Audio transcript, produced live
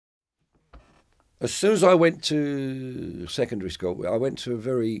as soon as I went to secondary school, I went to a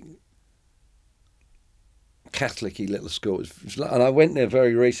very Catholic-y little school. And I went there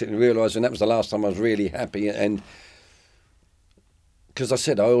very recently, realising that was the last time I was really happy. And because I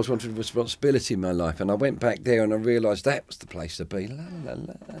said I always wanted responsibility in my life. And I went back there and I realised that was the place to be. La, la,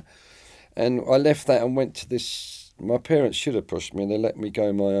 la. And I left that and went to this. My parents should have pushed me and they let me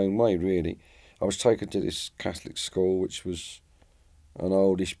go my own way, really. I was taken to this Catholic school, which was an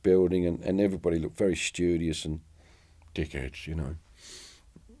oldish building, and everybody looked very studious and dickheads, you know.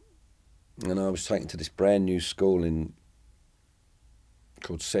 And I was taken to this brand new school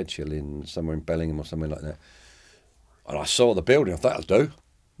called Sedgehill, somewhere in Bellingham or something like that. And I saw the building, I thought, that'll do.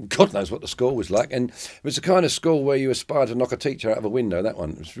 God knows what the school was like. And it was the kind of school where you aspired to knock a teacher out of a window, that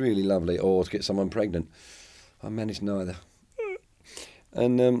one. It was really lovely, or to get someone pregnant. I managed neither.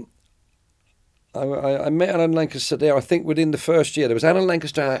 And I met Alan Lancaster there, I think within the first year. There was Alan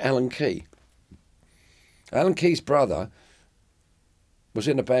Lancaster and Alan Key. Alan Key's brother was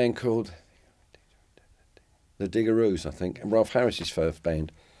in a band called the Diggeroos, I think, and Ralph Harris's first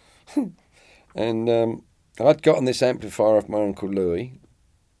band. And I'd gotten this amplifier off my Uncle Louis,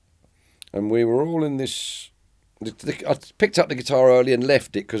 and we were all in this. I picked up the guitar early and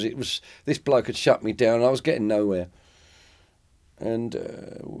left it because this bloke had shut me down and I was getting nowhere. And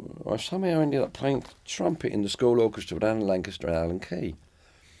I somehow ended up playing trumpet in the school orchestra with Alan Lancaster and Alan Key.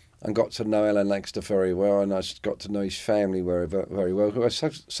 And got to know Alan Lancaster very well, and I got to know his family very well, who I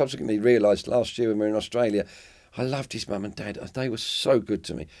subsequently realised last year when we were in Australia, I loved his mum and dad. They were so good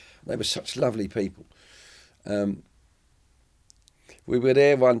to me. They were such lovely people. We were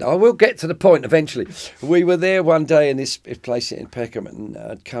there one day. I will get to the point eventually. We were there one day in this place in Peckham, and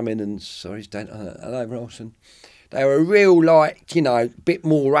I'd come in and saw his dad. Hello, Ross. And they were real, like, you know, bit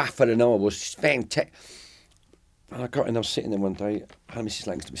more rougher than I was. Fantastic. And I got in, I was sitting there one day. Hi, Mrs.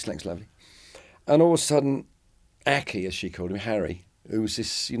 Lancaster. Miss Lank's lovely. And all of a sudden, Aki, as she called him, Harry, who was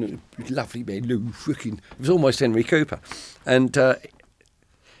this, you know, lovely man, freaking, it was almost Henry Cooper. And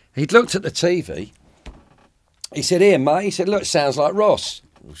he'd looked at the TV. He said, here, mate. He said, look, it sounds like Ross,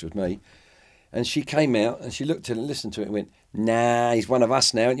 which was me. And she came out and she looked at it and listened to it and went, nah, he's one of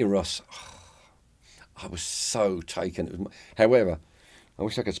us now, aren't you, Ross? Oh, I was so taken. However, I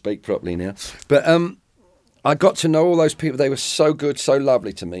wish I could speak properly now. But I got to know all those people. They were so good, so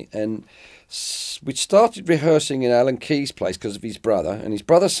lovely to me. And we started rehearsing in Alan Key's place because of his brother. And his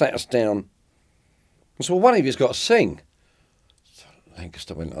brother sat us down and said, well, one of you's got to sing. So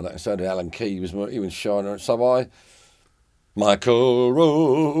Lancaster went like that. And so did Alan Key. He was shy. So Michael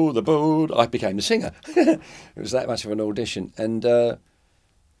row the boat. I became the singer. It was that much of an audition. And a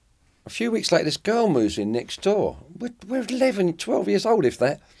few weeks later, this girl moves in next door. We're 11, 12 years old, if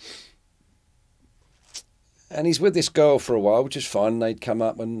that. And he's with this girl for a while, which is fine. They'd come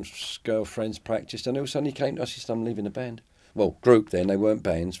up and girlfriends practiced. And all of a sudden he came to us. He said, I'm leaving the band. Well, group then. They weren't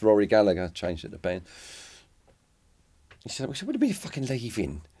bands. Rory Gallagher changed it to band. He said, what do you mean you're fucking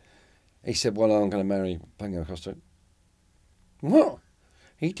leaving? He said, well, I'm going to marry Bungo Costa. What?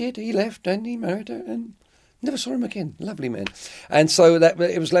 He did. He left and he married her and never saw him again. Lovely man. And so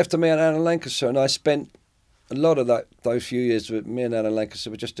it was left to me and Alan Lancaster. And I spent a lot of those few years with me and Alan Lancaster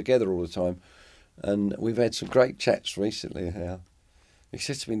were just together all the time. And we've had some great chats recently. He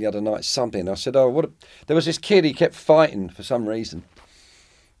said to me the other night something. I said, oh, there was this kid, he kept fighting for some reason.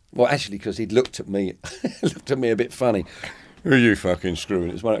 Well, actually, because he'd looked at me a bit funny. Who are you fucking screwing?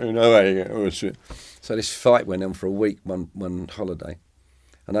 It's so this fight went on for a week, one holiday.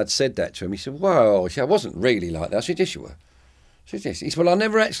 And I'd said that to him. He said, well, I wasn't really like that. I said, yes, you were. I said, yes. He said, well, I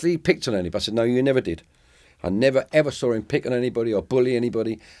never actually picked on anybody. I said, no, you never did. I never, ever saw him pick on anybody or bully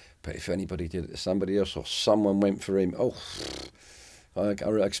anybody. But if anybody did it to somebody else or someone went for him, I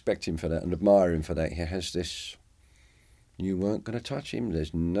respect him for that and admire him for that. He has this, you weren't going to touch him.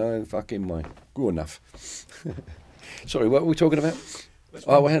 There's no fucking way. Good enough. Sorry, what were we talking about?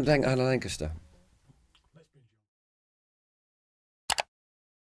 Oh, Alan Lancaster.